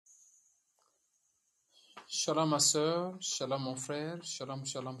Shalom ma sœur, shalom mon frère, shalom,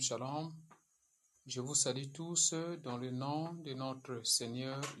 shalom, shalom. Je vous salue tous dans le nom de notre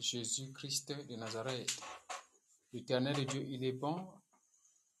Seigneur Jésus-Christ de Nazareth. L'Éternel Dieu, il est bon.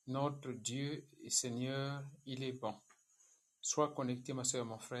 Notre Dieu et Seigneur, il est bon. Sois connecté ma sœur,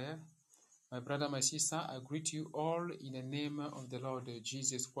 mon frère. My brother, my sister, I greet you all in the name of the Lord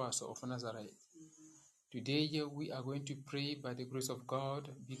Jesus Christ of Nazareth. Today we are going to pray by the grace of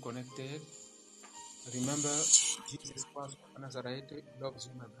God. Be connected. Remember, Jesus Christ of Nazareth loves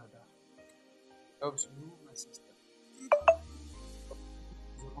you, my brother. Loves you, my sister.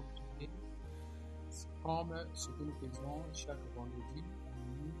 Nous allons prier comme ce que nous faisons chaque vendredi à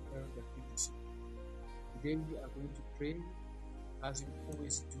minuit, heure d'Afrique du Sud. Today we are going to pray as we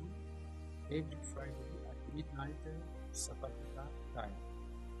always do every Friday at midnight South Africa time.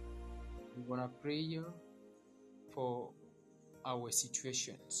 We're gonna pray for our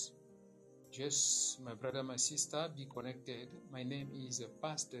situations. Just my brother, my sister, be connected. My name is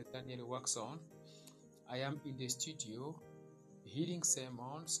Pastor Daniel Waxon. I am in the studio, healing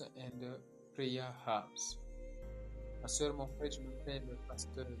sermons and prayer hubs. Ma soeur, mon frère, je m'appelle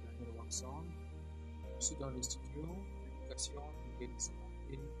Pasteur Daniel Waxon. Je suis dans le studio, l'éducation, le guérissement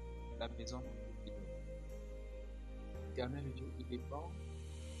et la maison de Dieu. L'éternel Dieu, il est bon.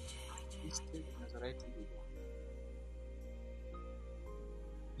 Christ de Nazareth, il est bon.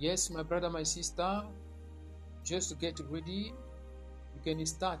 Yes, my brother, my sister, just get ready. You can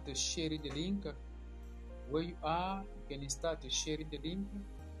start sharing the link. Where you are, you can start sharing the link.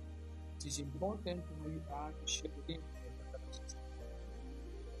 It is important where you are to share the link.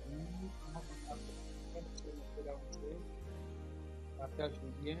 Partage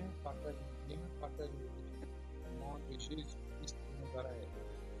le lien, partage le lien, partage le lien. Au nom de Jésus-Christ de Nazareth.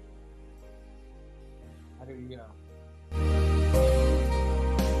 Alléluia.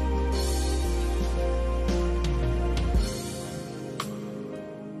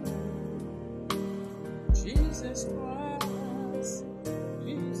 Jesus Christ,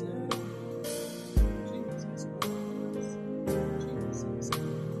 Jesus, Jesus Christ, Jesus,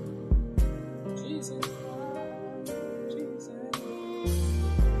 Jesus Christ, Jesus.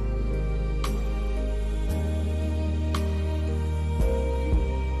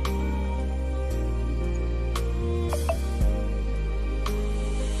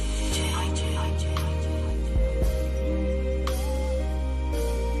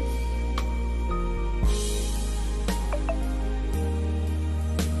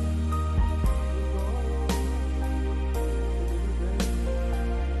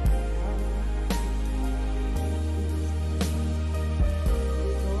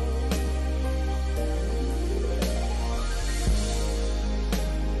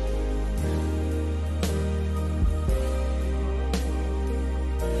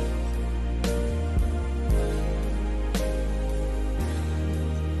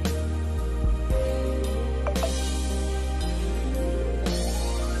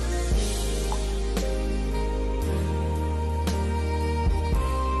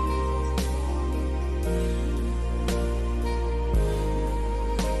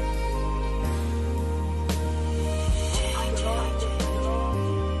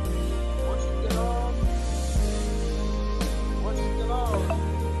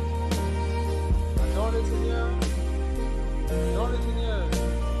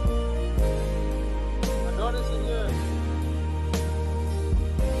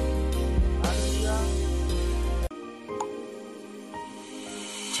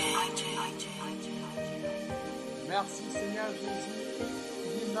 Merci Seigneur Jésus.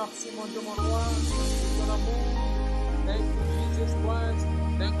 Dis merci mon Dieu, mon roi, de ton amour. Thank you Jesus Christ.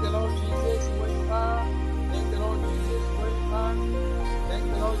 Thank the Lord Jesus where you are. Thank the Lord Jesus where you are. Thank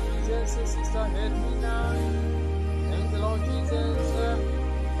the Lord Jesus, Sister Hermina. Thank the Lord Jesus.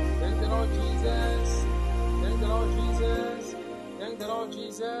 Thank the Lord Jesus. Thank the Lord Jesus. Thank the Lord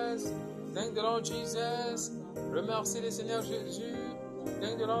Jesus. Thank the Lord Jesus. Remercie le Seigneur Jésus.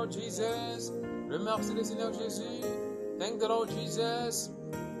 Thank the Lord Jesus. Remercie le Seigneur Jésus. Thank the Lord Jesus.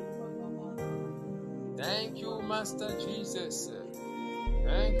 Thank you, Master Jesus.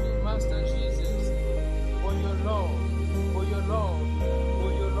 Thank you, Master Jesus, for your love, for your love,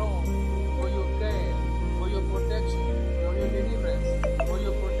 for your love, for your care, for your protection, for your deliverance, for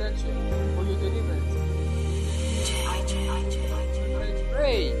your protection, for your deliverance. Let's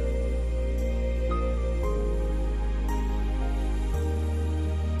pray.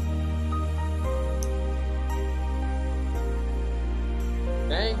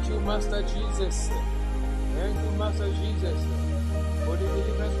 Thank you, Master Jesus. Thank you, Master Jesus, for the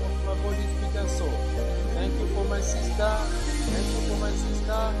deliverance of my body, spirit, and soul. Thank you for my sister. Thank you for my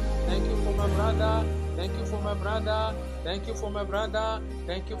sister. Thank you for my brother. Thank you for my brother. Thank you for my brother.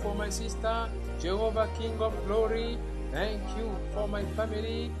 Thank you for my sister. Jehovah, King of glory. Thank you for my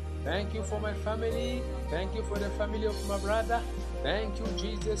family. Thank you for my family. Thank you for the family of my brother. Thank you,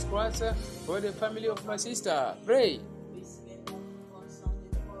 Jesus Christ, for the family of my sister. Pray.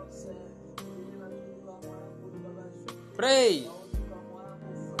 Pray.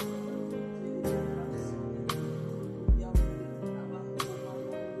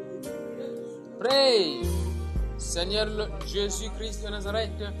 Pray. Seigneur Jésus-Christ de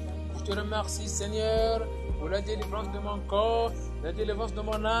Nazareth, je te remercie, Seigneur, pour la délivrance de mon corps, la délivrance de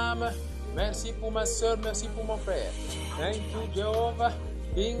mon âme. Merci pour ma soeur, merci pour mon frère. Thank you, Jehovah,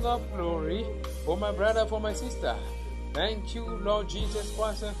 King of glory, for my brother, for my sister. Thank you, Lord Jesus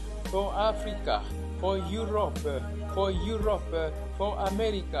Christ, for Africa, for Europe, for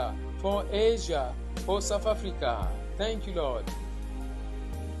America, for Asia, for South Africa. Thank you, Lord.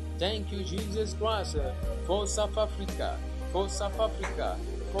 Thank you, Jesus Christ, for South Africa, for Africa,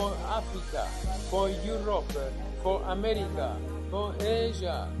 for Europe, for America, for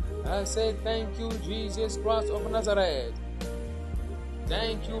Asia. I say thank you, Jesus Christ of Nazareth.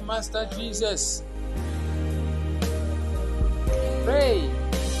 Thank you, Master Jesus. Pray.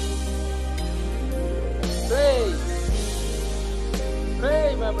 Pray.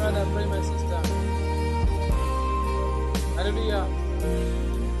 Pray, my brother. Pray, my sister. Hallelujah.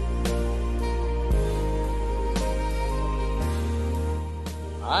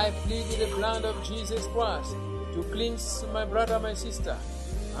 I plead the blood of Jesus Christ to cleanse my brother, my sister.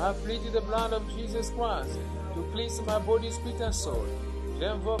 I plead the blood of Jesus Christ to cleanse my body, spirit and soul.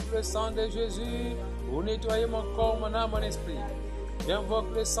 J'invoque le sang de Jésus pour nettoyer mon corps, mon âme, mon esprit.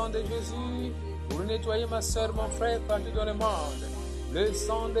 J'invoque le sang de Jésus pour nettoyer ma soeur, mon frère partout dans le monde. Le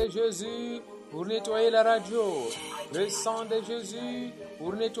sang de Jésus pour nettoyer la radio. Le sang de Jésus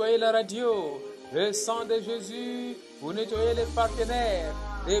pour nettoyer la radio. Le sang de Jésus pour nettoyer les partenaires.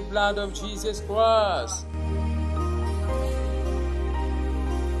 The blood of Jesus Christ.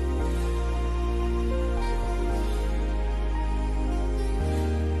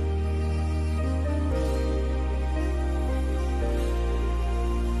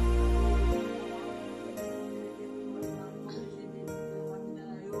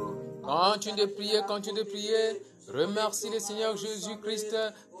 Continue de prier. Remercie le Seigneur Jésus-Christ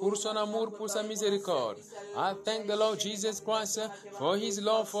pour son amour, pour sa miséricorde. I thank the Lord Jesus Christ for His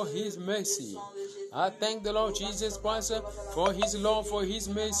love, for His mercy. I thank the Lord Jesus Christ for His love, for His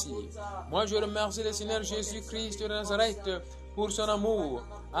mercy. Moi, je remercie le Seigneur Jésus-Christ de Nazareth pour son amour.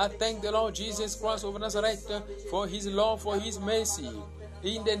 I thank the Lord Jesus Christ of Nazareth for His love, for His mercy.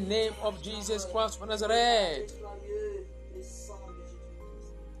 In the name of Jesus Christ of Nazareth.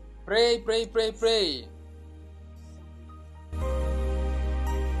 Pray, pray, pray, pray.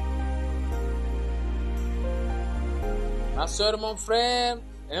 Ma soeur, mon frère,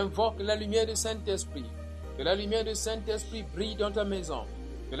 invoque la lumière du Saint-Esprit. Que la lumière du Saint-Esprit brille dans ta maison.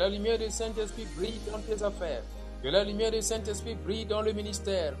 Que la lumière du Saint-Esprit brille dans tes affaires. Que la lumière du Saint-Esprit brille dans le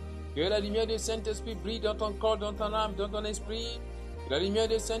ministère. Que la lumière du Saint-Esprit brille dans ton corps, dans ton âme, dans ton esprit. Que la lumière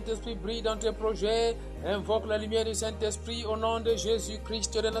du Saint-Esprit brille dans tes projets. Invoque la lumière du Saint-Esprit au nom de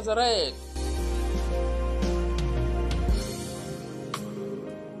Jésus-Christ de Nazareth.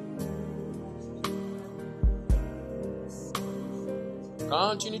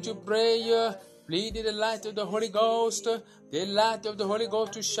 Continue to pray. Plead the light of the Holy Ghost. The light of the Holy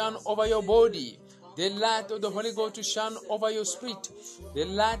Ghost to shine over your body. The light of the Holy Ghost to shine over your spirit. The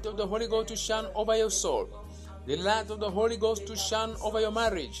light of the Holy Ghost to shine over your soul. The light of the Holy Ghost to shine over your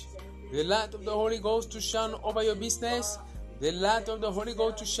marriage. The light of the Holy Ghost to shine over your business. The light of the Holy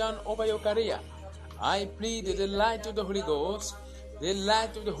Ghost to shine over your career. I plead the light of the Holy Ghost. The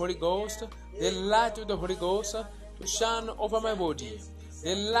light of the Holy Ghost. The light of the Holy Ghost to shine over my body.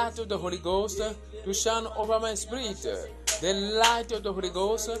 The light of the Holy Ghost to shine over my spirit. The light of the Holy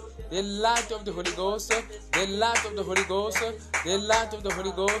Ghost, the light of the Holy Ghost, the light of the Holy Ghost, the light of the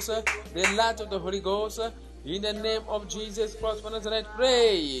Holy Ghost, the light of the Holy Ghost. In the name of Jesus Christ of Nazareth,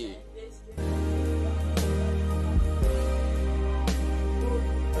 pray.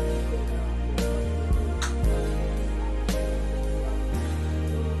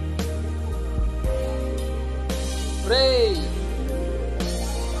 Pray.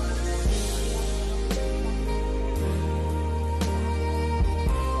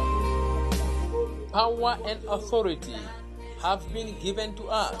 Power and authority have been given to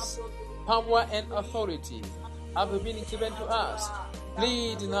us. Power and authority have been given to us.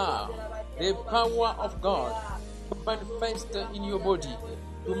 Plead now the power of God to manifest in your body,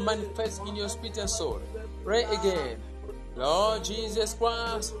 to manifest in your spirit and soul. Pray again. Lord Jesus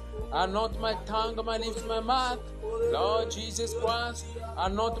Christ, anoint my tongue, my lips, my mouth. Lord Jesus Christ,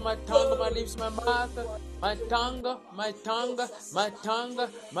 anoint my tongue, my lips, my mouth. My tongue, my tongue, my tongue,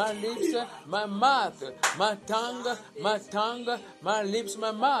 my lips, my mouth. My tongue, my tongue, my lips,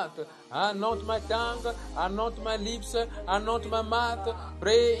 my mouth. Anoint my tongue, anoint my lips, anoint my mouth.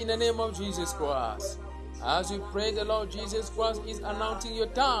 Pray in the name of Jesus Christ. As you pray, the Lord Jesus Christ is anointing your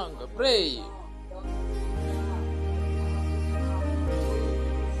tongue. Pray.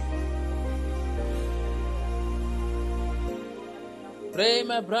 Pray,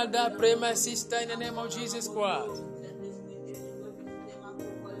 my brother, pray, my sister, in the name of Jesus Christ.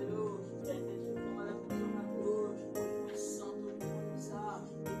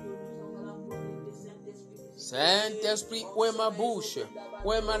 Saint-Esprit, ouvrez ma bouche,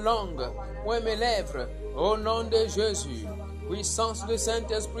 ouvrez ma langue, ouvrez mes lèvres, au nom de Jésus. Puissance de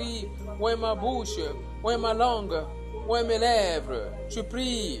Saint-Esprit, ouvrez ma bouche, ouvrez ma langue, ouvrez mes lèvres. Je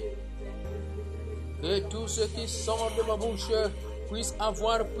prie que tout ce qui sort de ma bouche puisse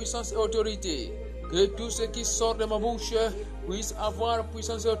avoir puissance et autorité. Que tout ce qui sort de ma bouche puisse avoir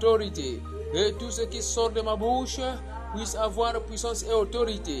puissance et autorité. Que tout ce qui sort de ma bouche puisse avoir puissance et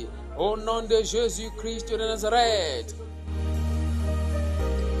autorité. Au nom de Jésus-Christ de Nazareth.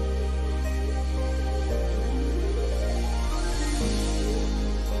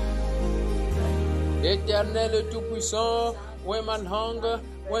 Éternel Tout-Puissant, ouvrez ma langue,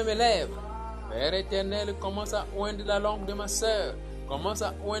 ouvrez mes lèvres. Père éternel, commence à oindre la langue de ma sœur. Commence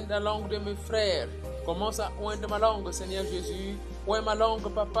à oindre la langue de mes frères. Commence à oindre ma langue, Seigneur Jésus. Oindre ma langue,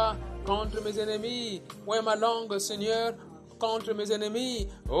 Papa, contre mes ennemis. Oindre ma langue, Seigneur, contre mes ennemis.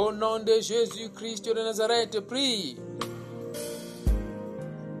 Au nom de Jésus-Christ de Nazareth, prie.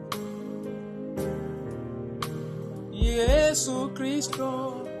 Jésus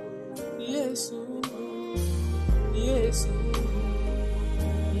Christo, Jésus, Jésus,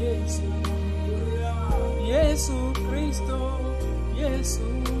 Jésus. Jésus Christo, Jésus,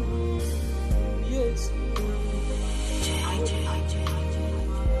 Jésus,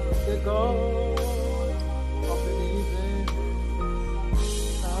 the God of the living.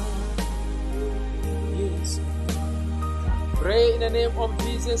 Yes. Pray in the name of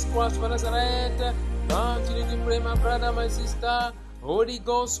Jesus Christ of Nazareth. Continue to pray, my brother, my sister. Holy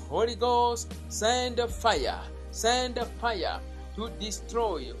Ghost, send fire to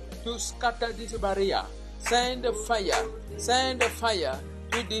destroy, to scatter this barrier. Send fire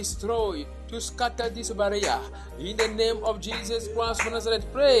to destroy, to scatter this barrier. In the name of Jesus Christ of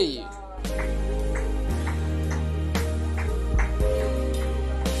Nazareth, pray.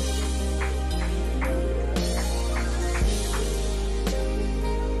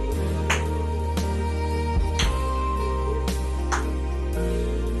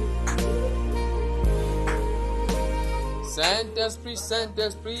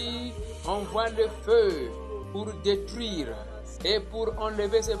 Saint-Esprit, envoie le feu pour détruire et pour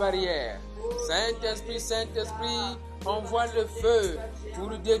enlever ces barrières. Saint-Esprit, envoie le feu pour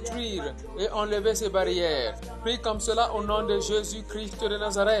détruire et enlever ces barrières. Prie comme cela au nom de Jésus-Christ de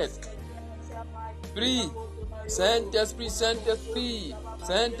Nazareth. Prie. Saint-Esprit,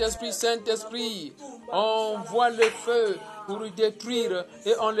 envoie le feu pour détruire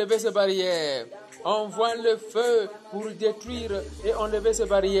et enlever ces barrières. Envoie le feu pour détruire et enlever ces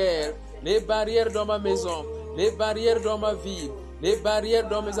barrières. Les barrières dans ma maison, les barrières dans ma vie, les barrières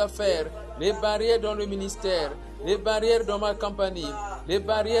dans mes affaires, les barrières dans le ministère, les barrières dans ma compagnie, les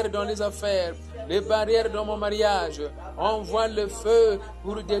barrières dans les affaires, les barrières dans mon mariage. Envoie le feu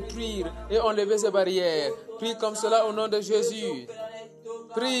pour détruire et enlever ces barrières. Prie comme cela au nom de Jésus.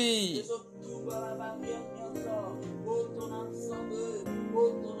 Prie.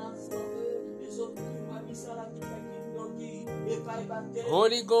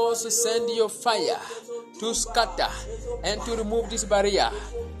 Holy Ghost, send your fire to scatter and to remove this barrier.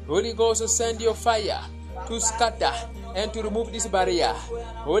 Holy Ghost, send your fire to scatter and to remove this barrier.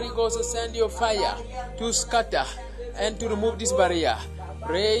 Holy Ghost, send your fire to scatter and to remove this barrier.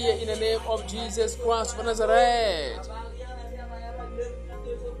 Pray in the name of Jesus Christ of Nazareth.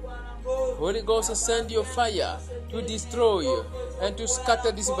 Holy Ghost, send your fire to destroy and to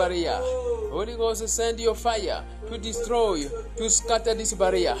scatter this barrier. Holy Ghost, send your fire to destroy, to scatter this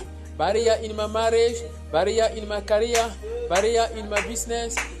barrier. Barrier in my marriage, barrier in my career, barrier in my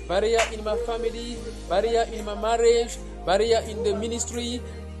business, barrier in my family, barrier in my marriage, barrier in the ministry.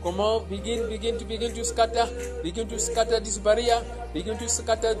 Come on, begin to scatter this barrier, begin to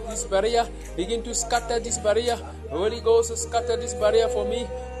scatter this barrier, begin to scatter this barrier. Holy Ghost, scatter this barrier for me.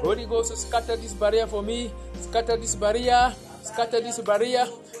 Holy Ghost, scatter this barrier for me. Scatter this barrier, scatter this barrier,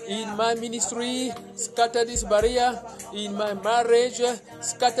 In my ministry, scatter this barrier. In my marriage,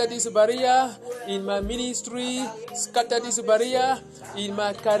 scatter this barrier. In my ministry, scatter this barrier. In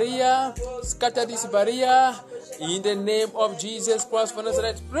my career, scatter this barrier. In the name of Jesus Christ of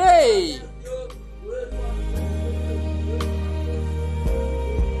Nazareth, pray.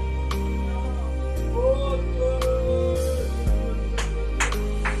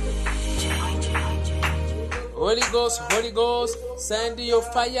 Holy Ghost, send your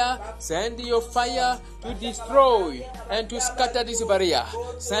fire to destroy and to scatter this barrier.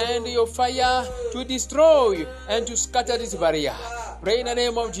 Send your fire to destroy and to scatter this barrier. Pray in the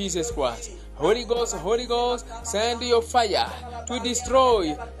name of Jesus Christ. Holy Ghost, send your fire to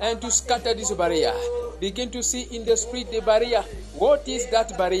destroy and to scatter this barrier. Begin to see in the spirit the barrier. What is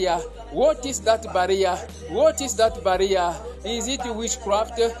that barrier? What is that barrier? What is that barrier? Is it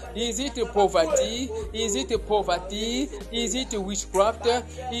witchcraft? Is it poverty? Is it poverty? Is it witchcraft?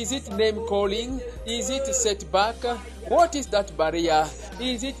 Is it name calling? Is it setback? What is that barrier?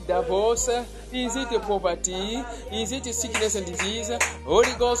 Is it divorce? Is it poverty? Is it sickness and disease?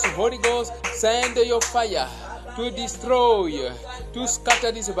 Holy Ghost, send your fire to destroy, to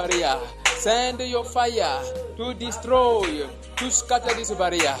scatter this barrier. Send your fire to destroy, to scatter this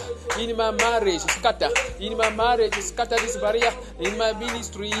barrier. In my marriage, scatter. In my marriage, scatter this barrier. In my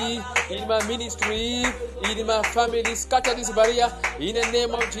ministry, in my family, scatter this barrier. In the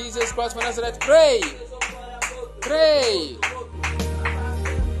name of Jesus Christ of Nazareth, pray. Pray.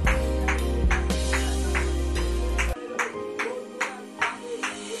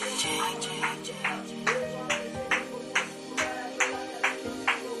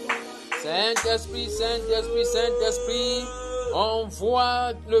 Saint-Esprit,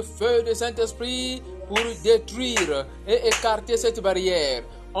 envoie le feu de Saint-Esprit pour détruire et écarter cette barrière.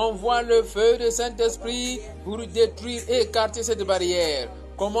 Envoie le feu de Saint-Esprit pour détruire et écarter cette barrière.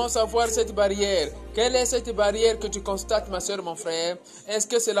 Commence à voir cette barrière. Quelle est cette barrière que tu constates, ma soeur, mon frère? Est-ce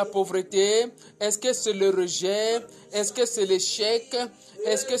que c'est la pauvreté? Est-ce que c'est le rejet? Est-ce que c'est l'échec?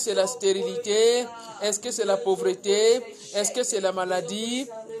 Est-ce que c'est la stérilité? Est-ce que c'est la pauvreté? Est-ce que c'est la maladie?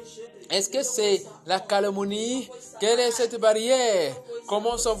 Est-ce que c'est la calomnie? Quelle est cette barrière?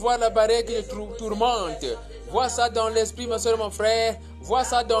 Commence à voir la barrière qui te tourmente. Vois ça dans l'esprit, ma soeur, mon frère. Vois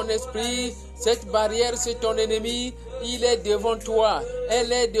ça dans l'esprit. Cette barrière, c'est ton ennemi. Il est devant toi.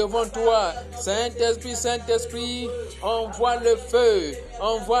 Elle est devant toi. Saint-Esprit, envoie le feu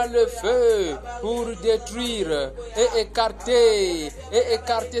pour détruire et écarter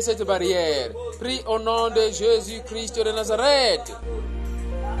cette barrière. Prie au nom de Jésus-Christ de Nazareth.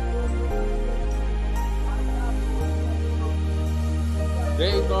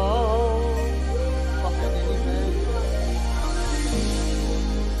 They go.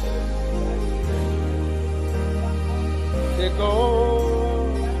 They go.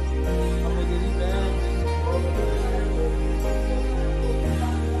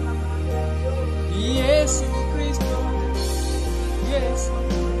 Yes, Christ. Yes.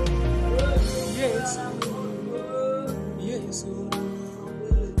 Yes. Yes.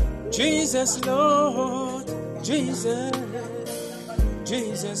 Jesus, Lord. Jesus.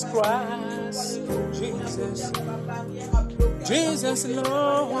 Jesus Christ, Jesus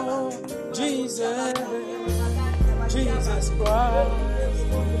Lord, Jesus Christ, Jesus.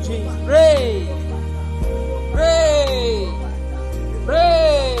 Pray.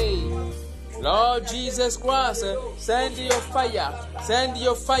 Lord Jesus Christ, send your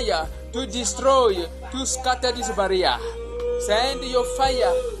fire to destroy, to scatter this barrier. Send your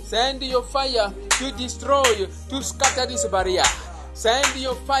fire to destroy, to scatter this barrier. Send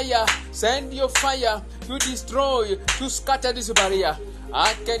your fire to destroy, to scatter this barrier.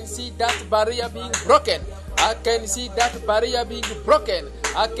 I can see that barrier being broken. I can see that barrier being broken.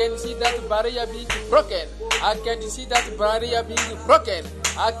 I can see that barrier being broken. I can see that barrier being broken.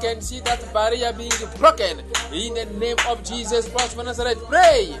 I can see that barrier being broken. In the name of Jesus Christ of Nazareth,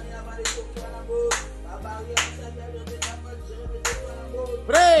 pray.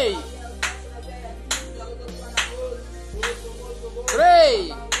 Pray.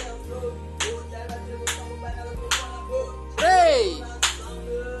 Pray. Pray.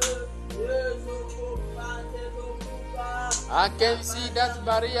 I can see that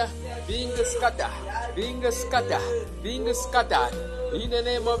barrier being scattered. In the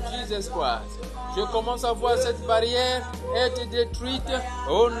name of Jesus Christ. Je commence à voir cette barrière être détruite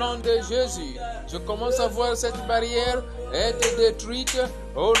au nom de Jésus. Je commence à voir cette barrière être détruite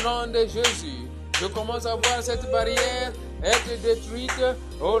au nom de Jésus. Je commence à voir cette barrière être détruite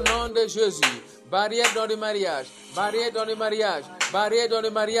au nom de Jésus. Barrière dans le mariage, barrières dans le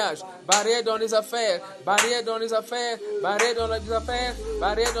mariage, barrières dans les affaires, barrières dans les affaires, barrières dans les affaires,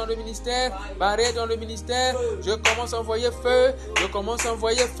 barrières dans le ministère, barrières dans le ministère. Je commence à envoyer feu, je commence à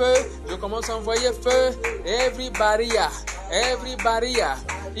envoyer feu, je commence à envoyer feu. Every barrier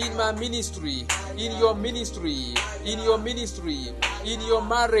in my ministry, in your ministry, in your ministry, in your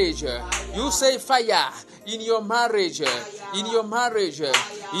marriage. You say fire in your marriage, in your marriage,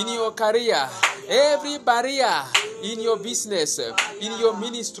 in your career. Every barrier in your business, in your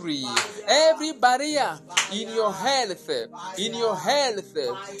ministry, every barrier in your health, in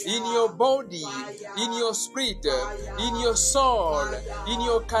your body, in your spirit, in your soul, in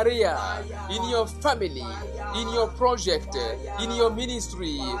your career, in your family, in your project, in your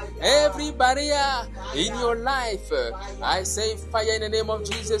ministry, every barrier in your life. I say fire in the name of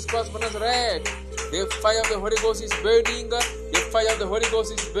Jesus Christ of Nazareth. The fire of the Holy Ghost is burning. The fire of the Holy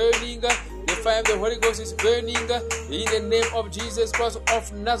Ghost is burning. The fire of the Holy Ghost is burning in the name of Jesus Christ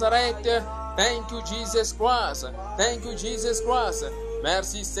of Nazareth. Thank you, Jesus Christ. Thank you, Jesus Christ.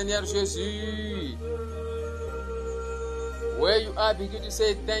 Merci, Seigneur Jésus. Where you are, begin to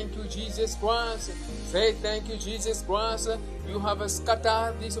say, thank you, Jesus Christ. Say, thank you, Jesus Christ. You have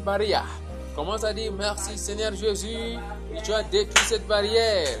scattered this barrier. Commence à dire, merci, Seigneur Jésus. Et tu as détruit cette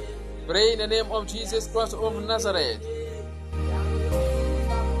barrière. Pray in the name of Jesus Christ of Nazareth.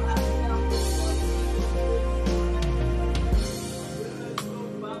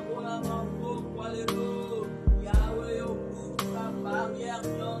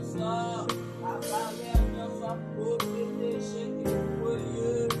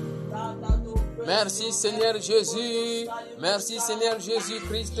 Merci Seigneur Jésus, merci Seigneur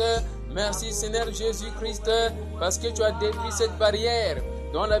Jésus-Christ, merci Seigneur Jésus-Christ, parce que tu as détruit cette barrière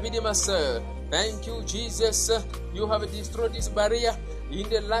dans la vie de ma sœur. Thank you Jesus, you have destroyed this barrier in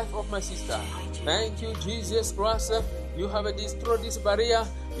the life of my sister. Thank you Jesus Christ, you have destroyed this barrier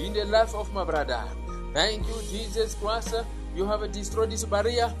in the life of my brother. Thank you Jesus Christ, you have destroyed this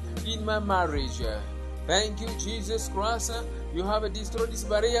barrier in my marriage. Thank you Jesus Christ, you have destroyed this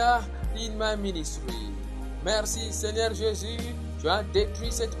barrier in my ministry. Merci Seigneur Jésus, tu as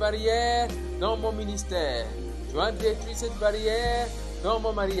détruit cette barrière dans mon ministère. Tu as détruit cette barrière dans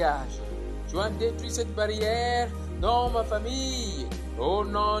mon mariage. Tu as détruit cette barrière dans ma famille. Au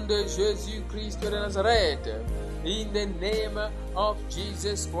nom de Jésus-Christ de Nazareth. In the name of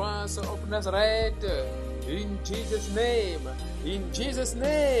Jesus Christ of Nazareth. In Jesus' name. In Jesus'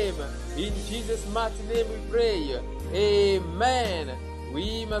 name. In Jesus' mighty name we pray. Amen.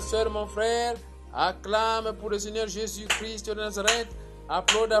 Oui, ma soeur, mon frère, acclame pour le Seigneur Jésus-Christ de Nazareth.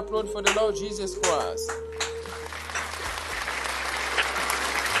 Applaud, applaud for the Lord Jesus Christ.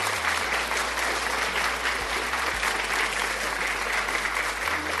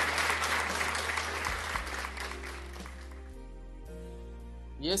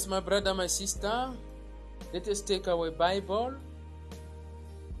 Yes, my brother, my sister, let us take our Bible.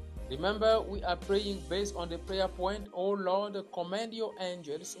 Remember, we are praying based on the prayer point, oh Lord, command your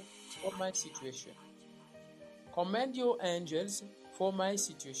angels for my situation. Command your angels for my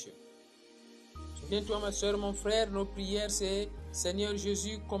situation. Souviens-toi, ma soeur, mon frère, nos prières, c'est Seigneur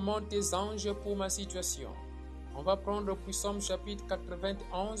Jésus, commande tes anges pour ma situation. On va prendre Psaume chapitre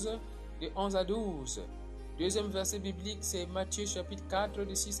 91, de 11 à 12. Deuxième verset biblique, c'est Matthieu chapitre 4,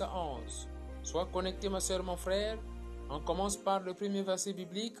 de 6 à 11. Sois connecté, ma soeur, mon frère. On commence par le premier verset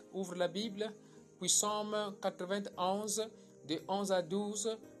biblique. Ouvre la Bible. Puis Psaume 91, de 11 à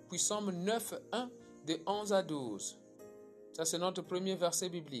 12. Puis Psaume 9, 1, de 11 à 12. Ça, c'est notre premier verset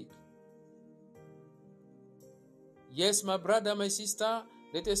biblique. Yes, my brother, my sister,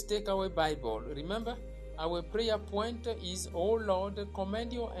 let us take our Bible. Remember, our prayer point is, oh Lord,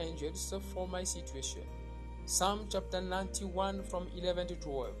 command your angels for my situation. Psalm chapter 91 from 11 to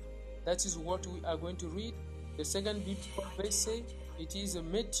 12. That is what we are going to read. The second biblical verse, it is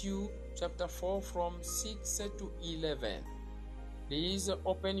Matthew chapter 4 from 6 to 11. Please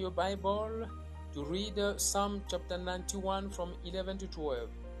open your Bible to read Psalm chapter 91 from 11 to 12.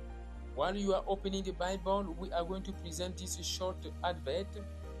 While you are opening the Bible, we are going to present this short advert.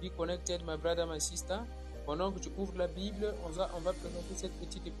 Be connected, my brother, my sister. Pendant que tu ouvres la Bible, on va présenter cette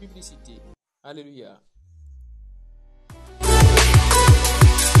petite publicité. Alléluia.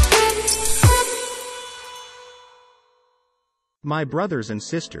 My brothers and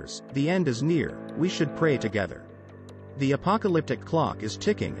sisters, the end is near, we should pray together. The apocalyptic clock is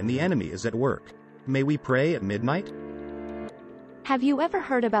ticking and the enemy is at work. May we pray at midnight? Have you ever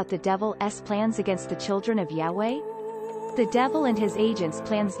heard about the devil's plans against the children of Yahweh? The devil and his agents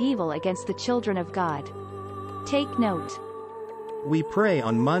plans evil against the children of God. Take note. We pray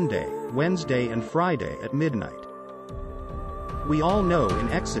on Monday, Wednesday and Friday at midnight. We all know in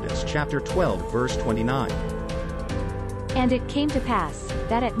Exodus chapter 12 verse 29. And it came to pass,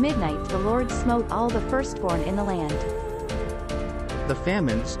 that at midnight the Lord smote all the firstborn in the land. The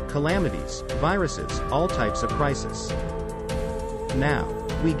famines, calamities, viruses, all types of crisis. Now,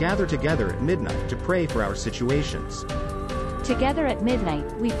 we gather together at midnight to pray for our situations. Together at midnight,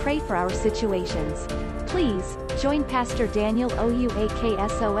 we pray for our situations. Please, join Pastor Daniel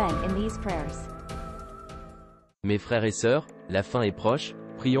Ouakson in these prayers. Mes frères et sœurs, la fin est proche,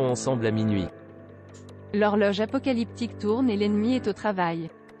 prions ensemble à minuit. L'horloge apocalyptique tourne et l'ennemi est au travail.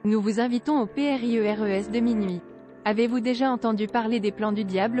 Nous vous invitons au prieres de minuit. Avez-vous déjà entendu parler des plans du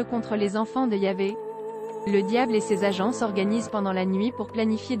diable contre les enfants de Yahvé? Le diable et ses agents s'organisent pendant la nuit pour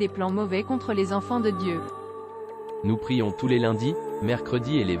planifier des plans mauvais contre les enfants de Dieu. Nous prions tous les lundis,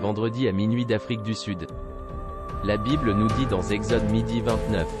 mercredis et les vendredis à minuit d'Afrique du Sud. La Bible nous dit dans Exode midi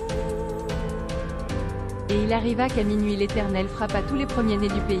 29. Et il arriva qu'à minuit l'Éternel frappa tous les premiers-nés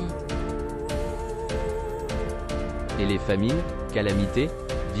du pays. Et les famines, calamités,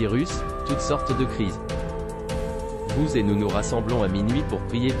 virus, toutes sortes de crises. Vous et nous nous rassemblons à minuit pour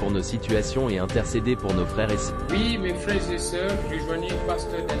prier pour nos situations et intercéder pour nos frères et sœurs. Oui, mes frères et sœurs, rejoignez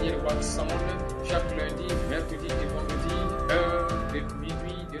Pasteur Daniel Ouakson chaque lundi, mercredi et vendredi, heure de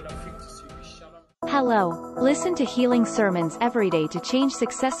minuit de l'Afrique du Sud. Shalom. Hello, listen to healing sermons every day to change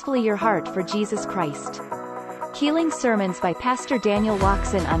successfully your heart for Jesus Christ. Healing sermons by Pastor Daniel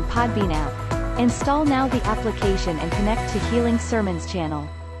Ouakson on Podbean app. Install now the application and connect to Healing Sermons channel.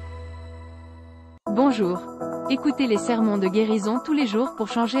 Bonjour. Écoutez les sermons de guérison tous les jours pour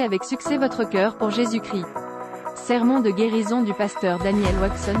changer avec succès votre cœur pour Jésus-Christ. Sermons de guérison du pasteur Daniel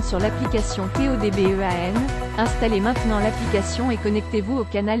Ouakson sur l'application PODBEAN. Installez maintenant l'application et connectez-vous au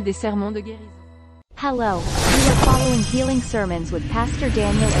canal des sermons de guérison. Hello, you are following Healing Sermons with Pastor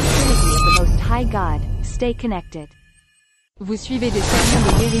Daniel and Trinity of the Most High God. Stay connected. Vous suivez des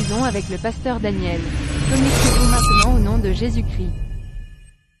sermons de guérison avec le pasteur Daniel. Connectez-vous maintenant au nom de Jésus-Christ.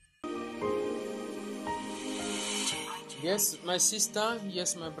 Yes, my sister,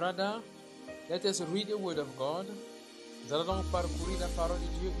 yes, my brother, let us read the word of God. Nous allons donc parcourir la parole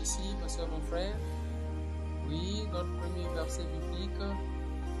de Dieu ici, ma soeur, mon frère. Oui, notre premier verset biblique,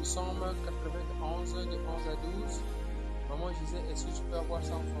 du Psaume 91, de 11 à 12. Maman disait, est-ce que tu peux avoir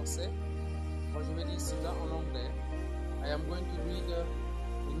ça en français? Moi, je vais dire cela en anglais. I am going to read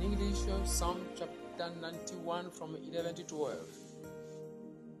in English, Psalm chapter 91 from 11 to 12.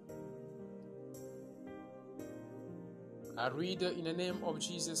 I read in the name of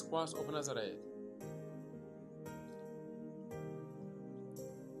Jesus Christ of Nazareth.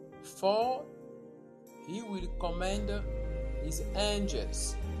 For he will command his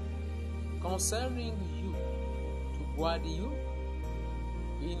angels concerning you to guard you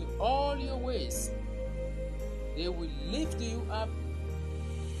in all your ways. They will lift you up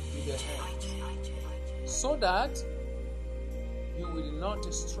with their hands, so that you will not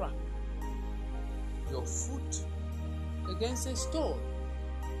strike your foot against a stone.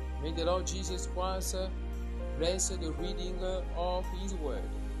 May the Lord Jesus Christ bless the reading of His word.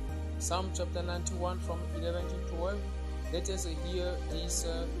 Psalm chapter 91 from 11 to 12. Let us hear this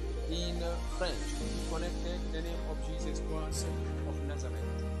in French. Be connected in the name of Jesus Christ of Nazareth.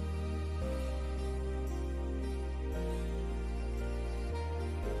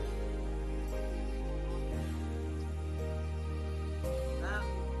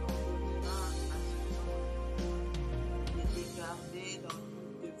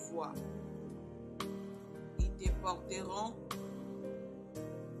 Ils te porteront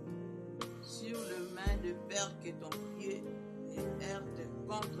sur le main de peur que ton pied ne heurte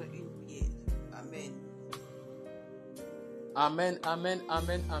contre une pierre. Amen. Amen, amen,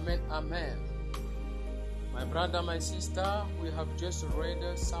 amen, amen, amen. My brother, my sister, we have just read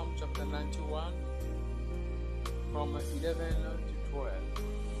Psalm chapter 91 from 11 to 12.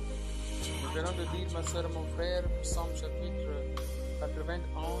 Nous venons de lire, ma soeur, mon frère, Psalm chapitre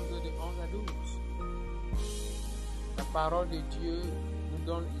 91 de 11 à 12. La parole de Dieu nous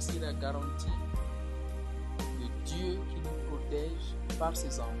donne ici la garantie de Dieu qui nous protège par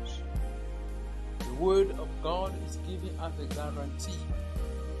ses anges. The word of God is giving us a guarantee,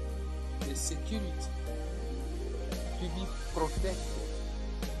 the security to be protected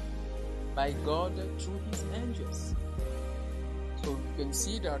by God through His angels. So you can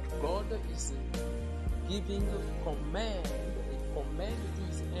see that God is giving a command to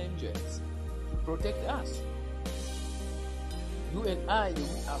His angels to protect us. You and I, we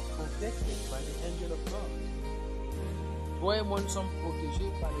are protected by the angel of God. Toi et moi, nous sommes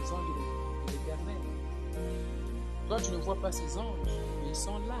protégés par les anges de l'Éternel. Toi, tu ne vois pas ces anges, mais ils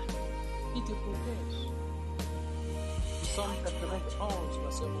sont là. Ils te protègent. Psaume 91,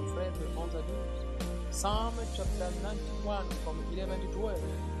 verset mon frère, de 11 à 12. Psalm chapter 91, from 11 to 12.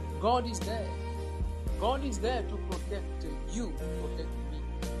 God is there. God is there to protect you, protect me.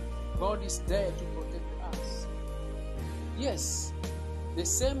 God is there to protect us. Yes, the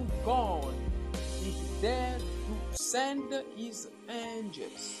same God is there to send his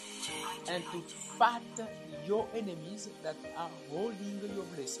angels and to fight your enemies that are holding your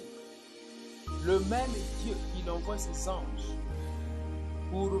blessing. Le même Dieu, il envoie ses anges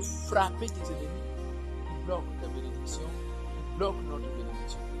pour frapper tes ennemis, qui bloquent ta bénédiction, qui bloquent notre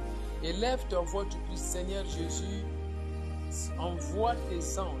bénédiction. Élève ta voix, tu pries, Seigneur Jésus, envoie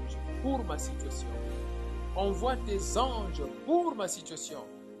tes anges pour ma situation. Envoie tes anges pour ma situation.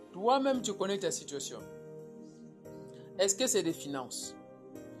 Toi-même, tu connais ta situation. Est-ce que c'est des finances?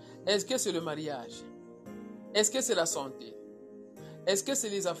 Est-ce que c'est le mariage? Est-ce que c'est la santé? Est-ce que c'est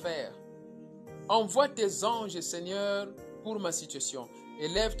les affaires? Envoie tes anges, Seigneur, pour ma situation.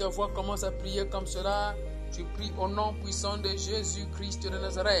 Élève ta voix, commence à prier comme cela. Tu pries au nom puissant de Jésus-Christ de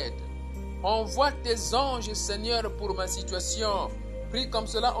Nazareth. Envoie tes anges, Seigneur, pour ma situation. Prie comme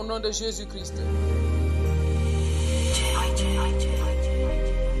cela au nom de Jésus-Christ.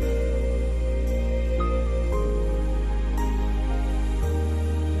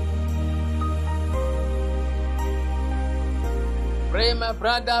 Pray, my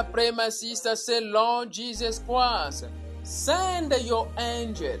brother, pray, my sister, say, Lord Jesus Christ, send your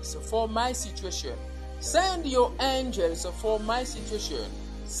angels for my situation. Send your angels for my situation.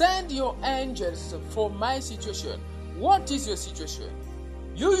 Send your angels for my situation. What is your situation?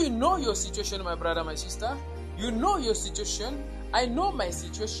 You know your situation, my brother, my sister. You know your situation. I know my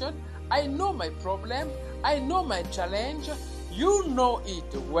situation. I know my problem. I know my challenge. You know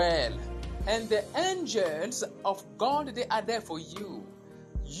it well. And the angels of God, they are there for you.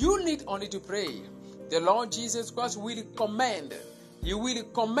 You need only to pray. The Lord Jesus Christ will command. He will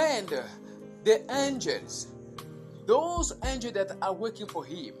command the angels. Those angels that are working for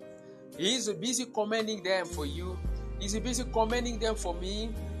him. He is busy commanding them for you. He's busy commanding them for me.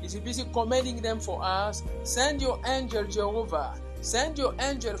 He's busy commanding them for us. Send your angel, Jehovah. Send your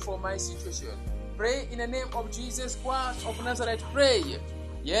angel for my situation. Pray in the name of Jesus Christ of Nazareth. Pray.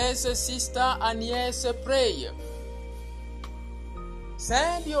 Yes, sister, and yes, pray.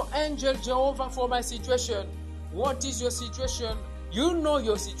 Send your angel, Jehovah, for my situation. What is your situation? You know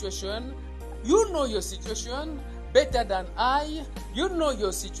your situation. You know your situation better than I. You know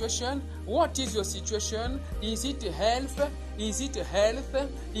your situation. What is your situation? Is it health? Is it health?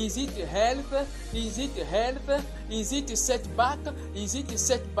 Is it health? Is it health? Is it setback? Is it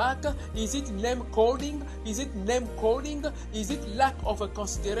setback? Is it name calling? Is it name calling? Is it lack of a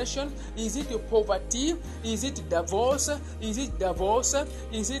consideration? Is it poverty? Is it divorce? Is it divorce?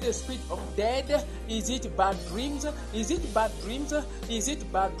 Is it the spirit of death? Is it bad dreams? Is it bad dreams? Is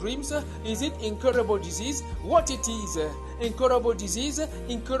it bad dreams? Is it incurable disease? What it is? Incurable disease,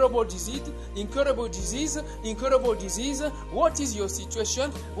 incurable disease, incurable disease, incurable disease. What is your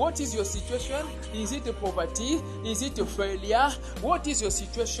situation? What is your situation? Is it poverty? Is it failure? What is your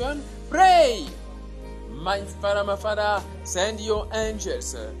situation? Pray. My Father, send your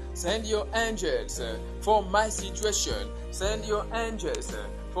angels for my situation. Send your angels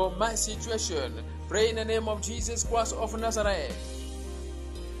for my situation. Pray in the name of Jesus Christ of Nazareth.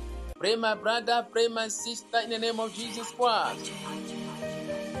 Pray, my brother, pray, my sister, in the name of Jesus Christ.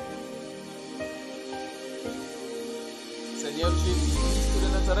 Seigneur Jésus-Christ de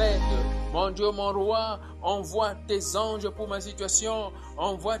Nazareth, mon Dieu, mon roi, envoie tes anges pour ma situation.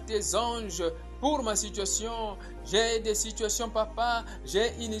 Envoie tes anges pour ma situation. J'ai des situations, papa.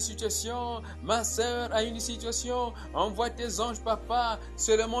 J'ai une situation. Ma soeur a une situation. Envoie tes anges, papa.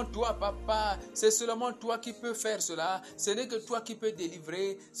 Seulement toi, papa. C'est seulement toi qui peux faire cela. Ce n'est que toi qui peux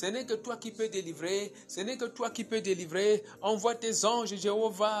délivrer. Ce n'est que toi qui peux délivrer. Ce n'est que toi qui peux délivrer. Envoie tes anges,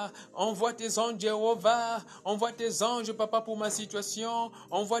 Jéhovah. Envoie tes anges, Jéhovah. Envoie tes anges, papa, pour ma situation.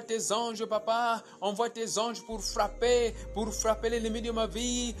 Envoie tes anges, papa. Envoie tes anges pour frapper l'ennemi de ma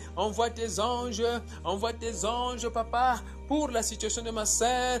vie. Envoie tes anges, papa, pour la situation de ma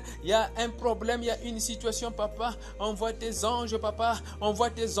sœur. Il y a un problème, il y a une situation, papa. Envoie tes anges, papa. Envoie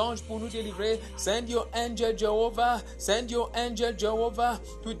tes anges pour nous délivrer. Send your angel, Jehovah. Send your angel, Jehovah,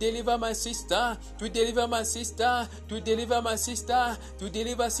 to deliver my sister, to deliver my sister, to deliver my sister, to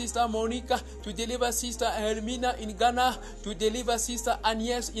deliver sister Monica, to deliver sister Hermina in Ghana, to deliver sister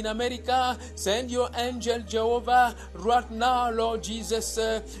Agnes in America. Send your angel, Jehovah, right now, Lord Jesus.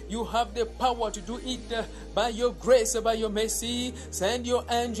 You have the power to do it by your grace, by your mercy. mercy. Send your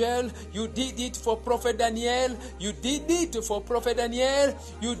angel. You did it for Prophet Daniel. You did it for Prophet Daniel.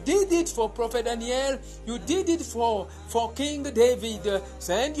 You did it for Prophet Daniel. You did it for King David.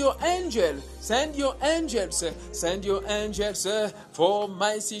 Send your angel. Send your angels. Send your angels for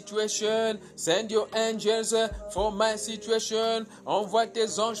my situation. Send your angels for my situation. Envoie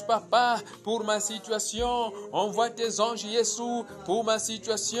tes anges, Papa, pour ma situation. Envoie tes anges, Jésus, pour ma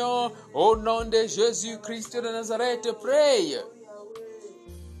situation. Au nom de Jésus-Christ de Nazareth, pray.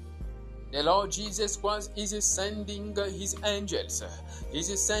 The Lord Jesus Christ is sending his angels. He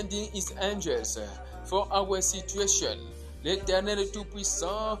is sending his angels for our situation. L'Éternel est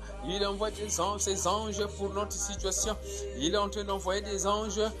tout-puissant, il envoie ses anges pour notre situation. Il est en train d'envoyer des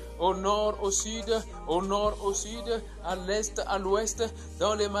anges au nord, au sud, au nord, au sud, à l'est, à l'ouest,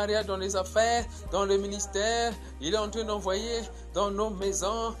 dans les mariages, dans les affaires, dans le ministère. Il est en train d'envoyer dans nos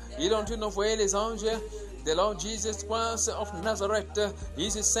maisons. Il est en train d'envoyer les anges. The Lord Jesus Christ of Nazareth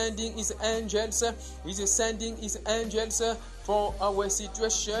is sending his angels. He is sending his angels for our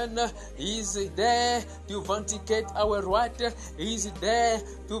situation. He is there to vindicate our right. He is there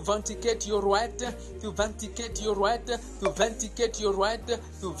to vindicate your right, to vindicate your right, to vindicate your right,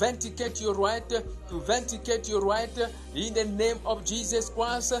 to vindicate your right, to vindicate your right. In the name of Jesus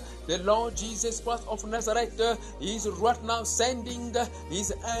Christ, the Lord Jesus Christ of Nazareth is right now sending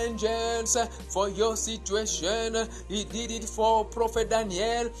his angels for your situation. He did it for Prophet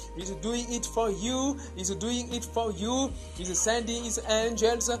Daniel. He's doing it for you. He's doing it for you. He's sending his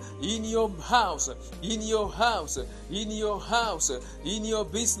angels in your house, in your house, in your house, in your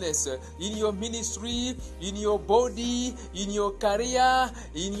business, in your ministry, in your body, in your career,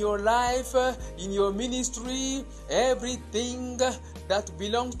 in your life, in your ministry, everything that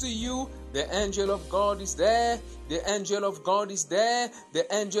belongs to you. The angel of God is there. The angel of God is there. The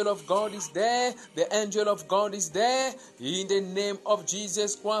angel of God is there. The angel of God is there. In the name of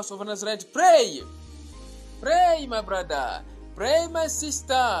Jesus Christ of Nazareth, pray. Pray, my brother. Pray, my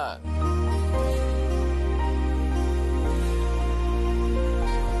sister.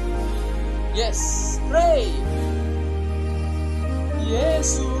 Yes, pray.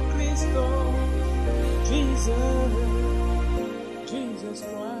 Jesus Christo, Jesus, Jesus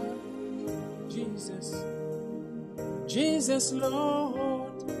Christ, Jesus, Jesus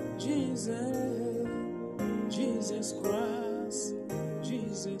Lord, Jesus, Jesus Christ,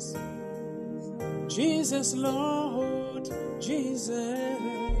 Jesus, Jesus Lord, Jesus,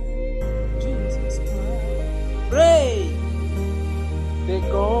 Jesus Christ. Pray, the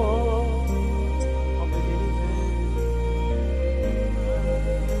God of the living,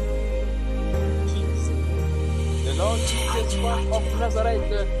 Jesus. The Lord Jesus Christ of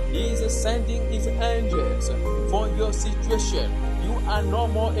Nazareth is sending his angels for your situation. You are no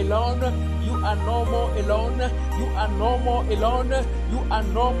more alone. You are no more alone. You are no more alone. You are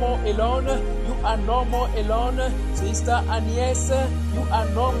no more alone. You are no more alone. Sister Agnes, you are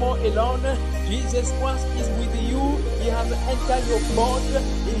no more alone. Jesus Christ is with you. He has entered your boat.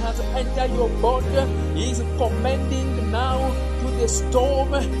 He has entered your boat. He is commanding now to the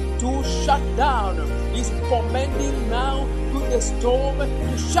storm to shut down. He is commanding now to the storm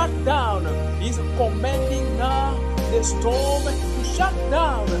to shut down. He is commanding now the storm to shut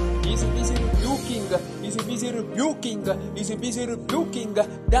down. He's busy rebuking. He's busy rebuking. He's busy rebuking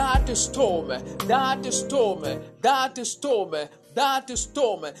that storm. That storm. That storm. That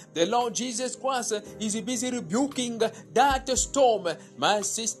storm. The Lord Jesus Christ is busy rebuking that storm. My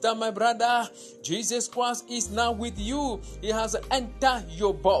sister, my brother, Jesus Christ is now with you. He has entered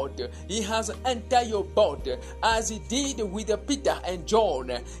your boat. He has entered your boat as he did with Peter and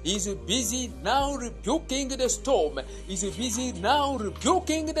John. He's busy now rebuking the storm. He's busy now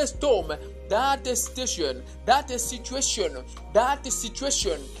rebuking the storm. That situation, that situation, that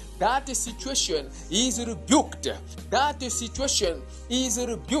situation, that situation is rebuked. That situation is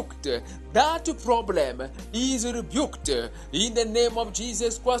rebuked. That problem is rebuked. In the name of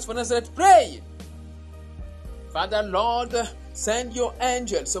Jesus Christ of Nazareth, pray. Father, Lord, send your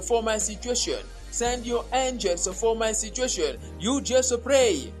angels for my situation. Send your angels for my situation. You just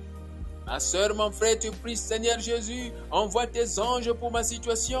pray. Ma soeur, mon frère, tu pries, Seigneur Jésus, envoie tes anges pour ma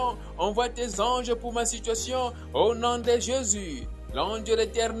situation. Envoie tes anges pour ma situation. Au nom de Jésus. L'ange de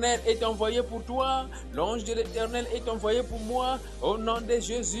l'Éternel est envoyé pour toi. L'ange de l'Éternel est envoyé pour moi. Au nom de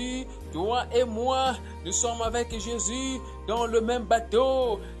Jésus, toi et moi, nous sommes avec Jésus dans le même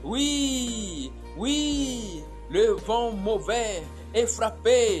bateau. Oui, oui, le vent mauvais est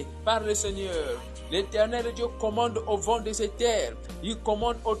frappé par le Seigneur. L'Éternel Dieu commande au vent de cette terre. Il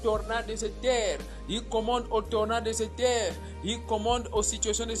commande au tornade de cette terre. Il commande au tornade de cette terre. Il commande aux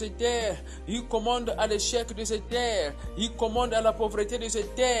situations de cette terre. Il commande à l'échec de cette terre. Il commande à la pauvreté de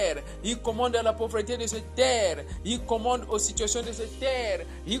cette terre. Il commande à la pauvreté de cette terre. Il commande aux situations de cette terre.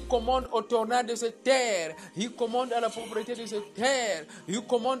 Il commande au tornade de cette terre. Il commande à la pauvreté de cette terre. Il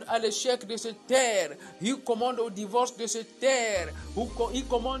commande à l'échec de cette terre. Il commande au divorce de cette terre.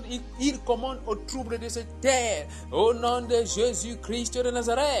 Il commande au trouble de cette terre. Au nom de Jésus-Christ de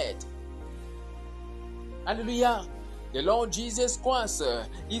Nazareth. Hallelujah. The Lord Jesus Christ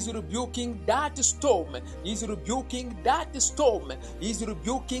is rebuking that storm. He's rebuking that storm. He's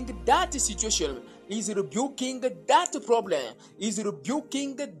rebuking that situation. He's rebuking that problem. He's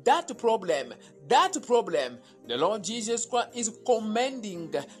rebuking that problem. That problem. The Lord Jesus Christ is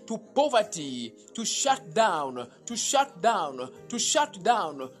commanding to poverty to shut down, to shut down, to shut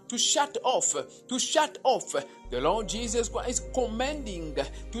down, to shut off, to shut off. The Lord Jesus Christ is commanding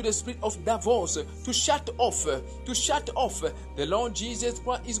to the spirit of divorce to shut off, to shut off. The Lord Jesus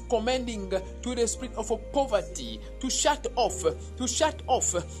Christ is commanding to the spirit of poverty to shut off, to shut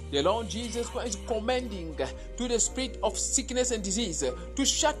off. The Lord Jesus Christ is commanding to the spirit of sickness and disease to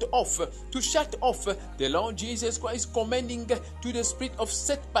shut off, to shut off. The Lord Jesus Christ is commanding to the spirit of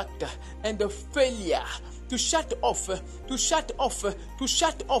setback and failure to shut off, to shut off, to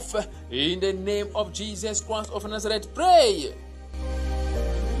shut off. In the name of Jesus Christ of Nazareth, pray.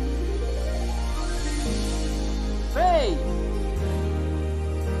 Pray.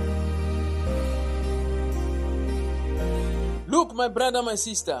 Look, my brother, my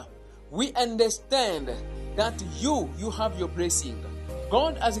sister, we understand that you have your blessing.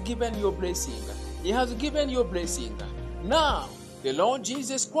 God has given you a blessing. He has given you a blessing. Now, the Lord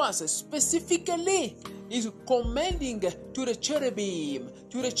Jesus Christ specifically is commanding to the cherubim,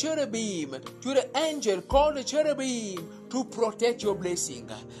 to the angel called the cherubim to protect your blessing,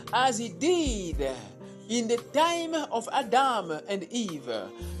 as he did in the time of Adam and Eve.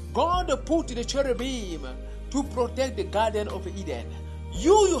 God put the cherubim to protect the Garden of Eden.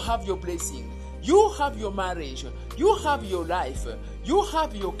 You have your blessing. You have your marriage. You have your life. You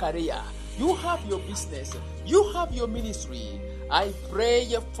have your career. You have your business. You have your ministry. I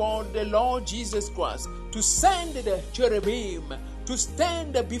pray for the Lord Jesus Christ to send the cherubim to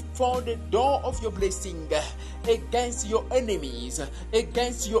stand before the door of your blessing against your enemies,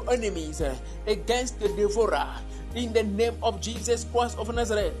 against the devourer. In the name of Jesus Christ of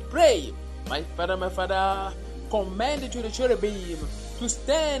Nazareth, pray. My Father, command to the cherubim to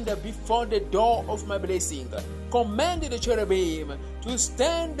stand before the door of my blessing. Command the cherubim to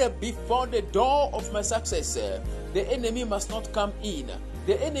stand before the door of my success. The enemy must not come in.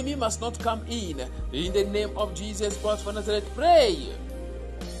 The enemy must not come in. In the name of Jesus Christ of Nazareth, pray.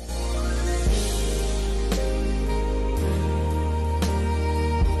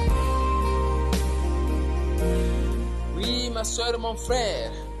 Oui, ma soeur, mon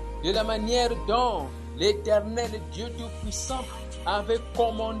frère, de la manière dont l'Éternel Dieu Tout-Puissant avait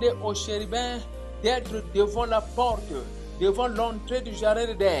commandé aux chérubins d'être devant la porte, devant l'entrée du jardin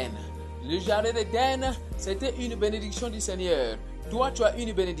d'Éden. Le jardin d'Éden, c'était une bénédiction du Seigneur. Toi, tu as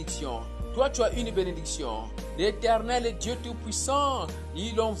une bénédiction. Toi, tu as une bénédiction. L'Éternel Dieu Tout-Puissant,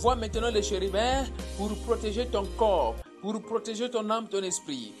 il envoie maintenant les chérubins pour protéger ton corps, pour protéger ton âme, ton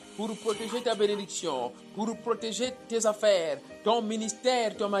esprit, pour protéger ta bénédiction, pour protéger tes affaires, ton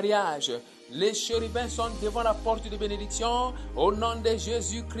ministère, ton mariage. Les chérubins sont devant la porte de bénédiction. Au nom de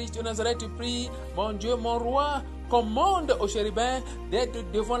Jésus-Christ de Nazareth, prie, mon Dieu, mon roi, commande aux chérubins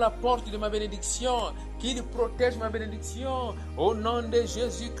d'être devant la porte de ma bénédiction, qu'ils protègent ma bénédiction. Au nom de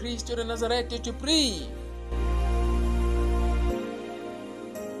Jésus-Christ de Nazareth, je prie.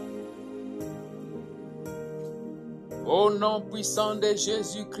 Au nom puissant de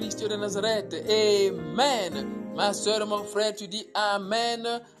Jésus-Christ de Nazareth, Amen. Ma soeur, mon frère, tu dis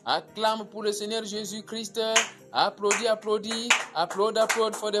Amen. Acclame pour le Seigneur Jésus-Christ. Applaudis, applaudis. Applaud,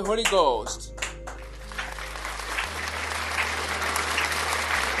 applaud for the Holy Ghost.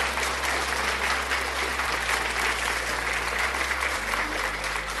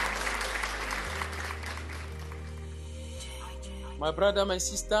 My brother, my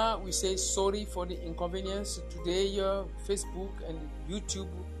sister, we say sorry for the inconvenience. Today, Facebook and YouTube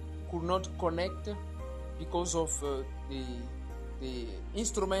could not connect because of the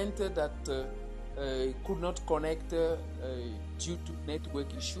instrument that could not connect due to network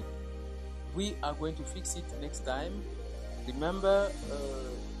issue. We are going to fix it next time. Remember,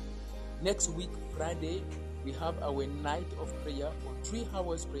 next week, Friday, we have our night of prayer for 3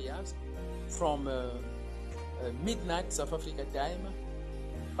 hours prayers from midnight South Africa time,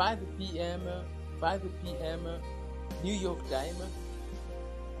 5 p.m. New York time,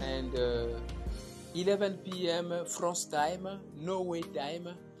 and 11 p.m. France time, Norway time,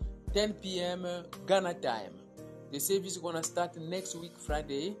 10 p.m. Ghana time. The service is going to start next week,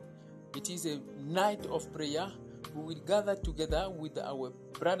 Friday. It is a night of prayer. We will gather together with our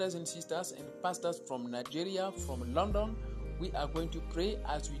brothers and sisters and pastors from Nigeria, from London. We are going to pray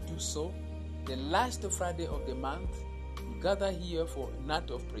as we do so. The last Friday of the month, we gather here for a night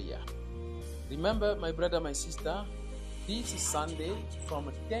of prayer. Remember, my brother, my sister, this Sunday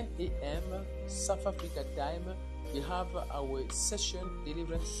from 10 a.m. South Africa time, we have our session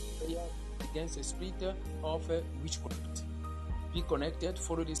deliverance prayer against the spirit of witchcraft. Be connected,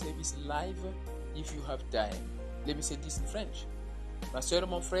 follow the service live if you have time. Let me say this in French. Ma soeur,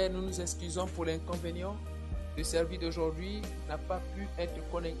 mon frère, nous nous excusons pour l'inconvénient. Le service d'aujourd'hui n'a pas pu être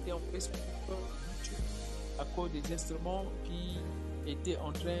connecté en Facebook, YouTube, à cause des instruments qui étaient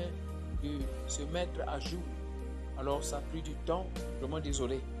en train de se mettre à jour. Alors ça a pris du temps, vraiment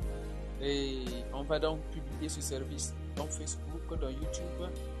désolé. Et on va donc publier ce service dans Facebook, dans YouTube.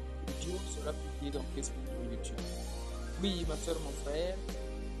 Le vidéo sera publié dans Facebook et YouTube. Oui, ma soeur, mon frère,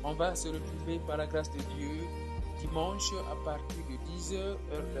 on va se retrouver par la grâce de Dieu dimanche à partir de 10h, heure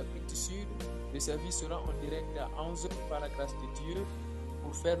de l'Afrique du Sud. Le service sera en direct à 11h par la grâce de Dieu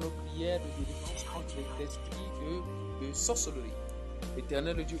pour faire nos prières de délivrance contre les esprits de sorcellerie.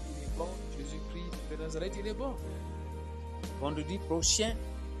 L'éternel Dieu, il est bon. Jésus-Christ de Nazareth, il est bon. Vendredi prochain,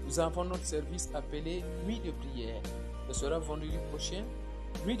 nous avons notre service appelé Nuit de prière. Ce sera vendredi prochain.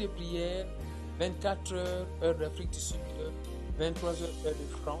 Nuit de prière, 24h, heure d'Afrique du Sud, 23h, heure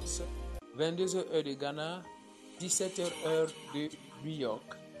de France, 22h, heure de Ghana, 17h, heure de New York.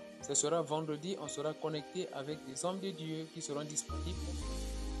 Ce sera vendredi, on sera connecté avec des hommes de Dieu qui seront disponibles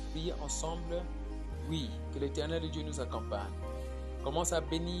pour prier ensemble. Oui, que l'Éternel de Dieu nous accompagne. Commence à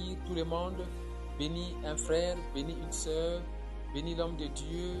bénir tout le monde. Bénis un frère, bénis une sœur, bénis l'homme de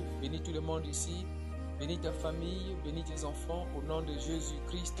Dieu, bénis tout le monde ici. Bénis ta famille, bénis tes enfants au nom de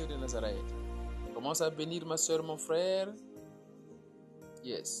Jésus-Christ de Nazareth. Commence à bénir ma soeur, mon frère.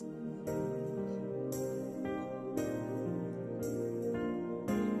 Yes.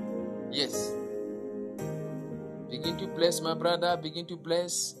 Yes. Begin to bless my brother. Begin to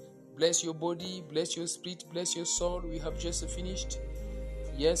bless. Bless your body. Bless your spirit. Bless your soul. We have just finished.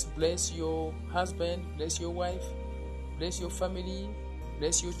 Yes. Bless your husband. Bless your wife. Bless your family.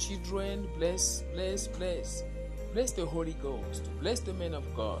 Bless your children. Bless. Bless the Holy Ghost. Bless the men of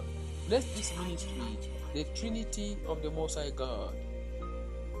God. Bless this ministry. The Trinity of the Most High God.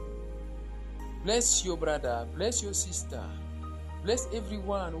 Bless your brother. Bless your sister. Bless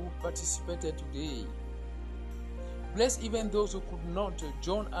everyone who participated today. Bless even those who could not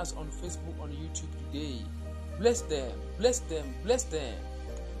join us on Facebook, on YouTube today. Bless them, bless them, bless them.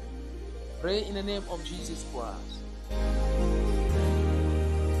 Pray in the name of Jesus Christ.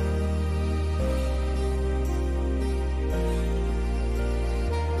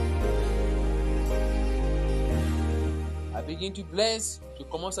 I begin to bless. Je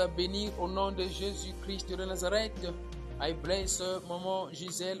commence à bénir au nom de Jésus-Christ de Nazareth. I bless Maman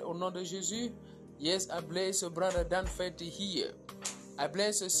Gisèle au nom de Jésus. Yes, I bless Brother Danfet here. I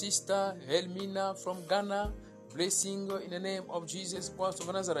bless Sister Helmina from Ghana. Blessing in the name of Jesus Christ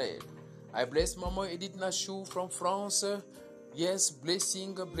of Nazareth. I bless Maman Edith Nachou from France. Yes,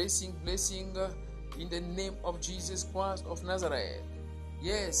 blessing in the name of Jesus Christ of Nazareth.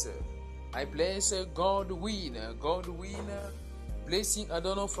 Yes, I bless Godwin. Blessing, I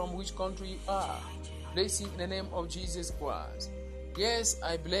don't know from which country you are. Blessing in the name of Jesus Christ. Yes,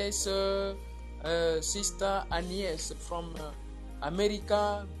 I bless Sister Agnès from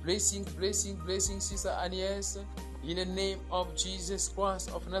America. Blessing, Sister Agnès, in the name of Jesus Christ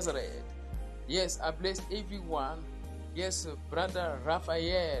of Nazareth. Yes, I bless everyone. Yes, Brother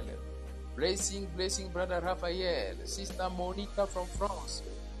Raphael. Blessing, Brother Raphael. Sister Monica from France.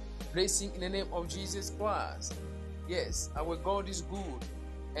 Blessing in the name of Jesus Christ. Yes, our God is good.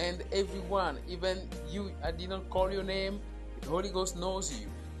 And everyone, even you, I did not call your name. The Holy Ghost knows you.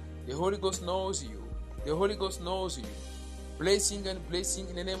 The Holy Ghost knows you. The Holy Ghost knows you. Blessing and blessing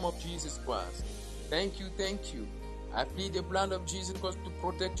in the name of Jesus Christ. Thank you. I plead the blood of Jesus Christ to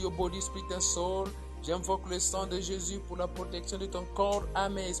protect your body, spirit and soul. J'invoque le sang de Jésus pour la protection de ton corps,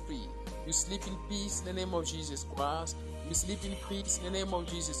 âme et esprit. You sleep in peace in the name of Jesus Christ. You sleep in peace in the name of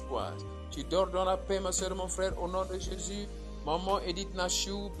Jesus Christ. Tu dors dans la paix, ma soeur, mon frère, au nom de Jésus. Maman Edith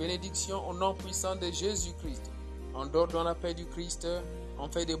Nachou, bénédiction au nom puissant de Jésus-Christ. On dort dans la paix du Christ. On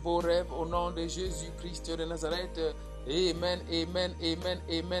fait de beaux rêves au nom de Jésus-Christ de Nazareth. Amen, amen, amen,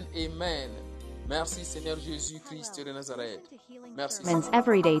 amen, amen. Merci Seigneur Jésus-Christ de Nazareth. Merci.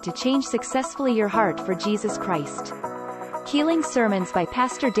 Every day to change successfully your heart for Jesus Christ. Healing Sermons by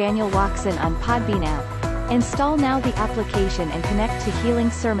Pastor Daniel Watson on Podbean app. Install now the application and connect to Healing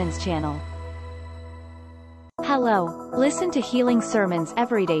Sermons channel. Hello, listen to Healing Sermons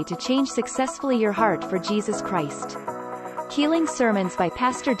every day to change successfully your heart for Jesus Christ. Healing Sermons by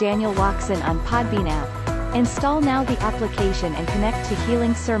Pastor Daniel Watson on Podbean app. Install now the application and connect to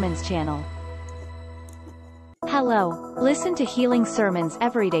Healing Sermons channel. Hello, listen to Healing Sermons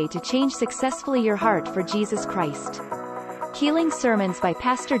every day to change successfully your heart for Jesus Christ. Healing Sermons by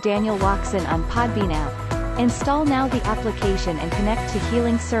Pastor Daniel Watson on Podbean app. Install now the application and connect to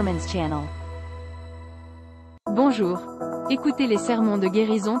Healing Sermons channel. Bonjour. Écoutez les sermons de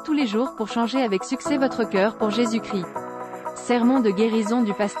guérison tous les jours pour changer avec succès votre cœur pour Jésus-Christ. Sermon de guérison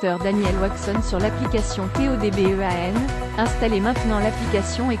du pasteur Daniel Watson sur l'application PODBEAN. Installez maintenant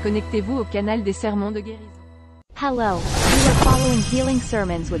l'application et connectez-vous au canal des sermons de guérison. Hello, you are following Healing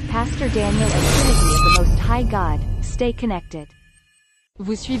Sermons with Pastor Daniel and Trinity of the Most High God. Stay connected.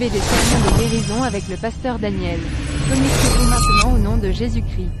 Vous suivez des sermons de guérison avec le pasteur Daniel. Connectez-vous maintenant au nom de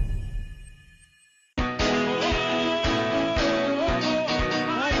Jésus-Christ.